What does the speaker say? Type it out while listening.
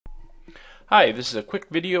Hi, this is a quick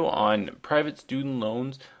video on private student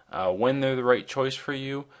loans, when they're the right choice for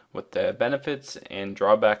you, what the benefits and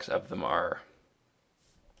drawbacks of them are.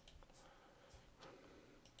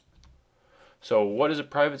 So what is a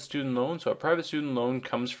private student loan? So a private student loan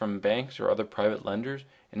comes from banks or other private lenders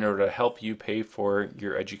in order to help you pay for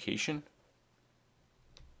your education.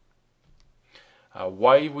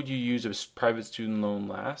 Why would you use a private student loan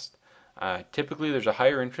last? Typically there's a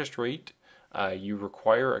higher interest rate. You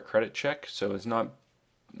require a credit check, so it's not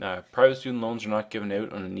private student loans are not given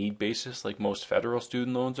out on a need basis like most federal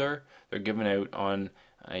student loans are. They're given out on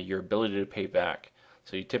your ability to pay back.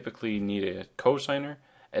 So you typically need a cosigner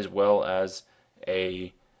as well as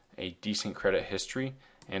a decent credit history.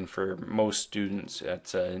 And for most students,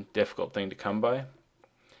 that's a difficult thing to come by.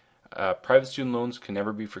 Private student loans can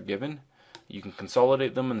never be forgiven. You can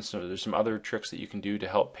consolidate them, and so there's some other tricks that you can do to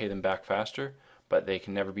help pay them back faster, but they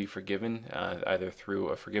can never be forgiven either through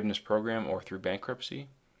a forgiveness program or through bankruptcy.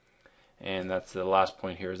 And that's the last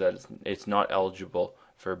point here, is that it's not eligible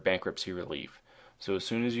for bankruptcy relief. So as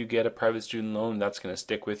soon as you get a private student loan, that's going to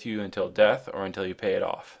stick with you until death or until you pay it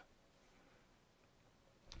off.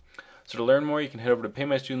 So to learn more, you can head over to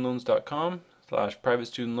paymystudentloans.com/private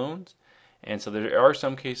student loans. And so there are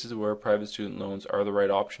some cases where private student loans are the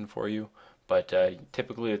right option for you, but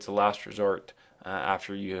typically it's a last resort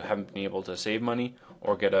after you haven't been able to save money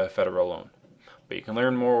or get a federal loan. But you can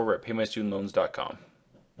learn more over at paymystudentloans.com.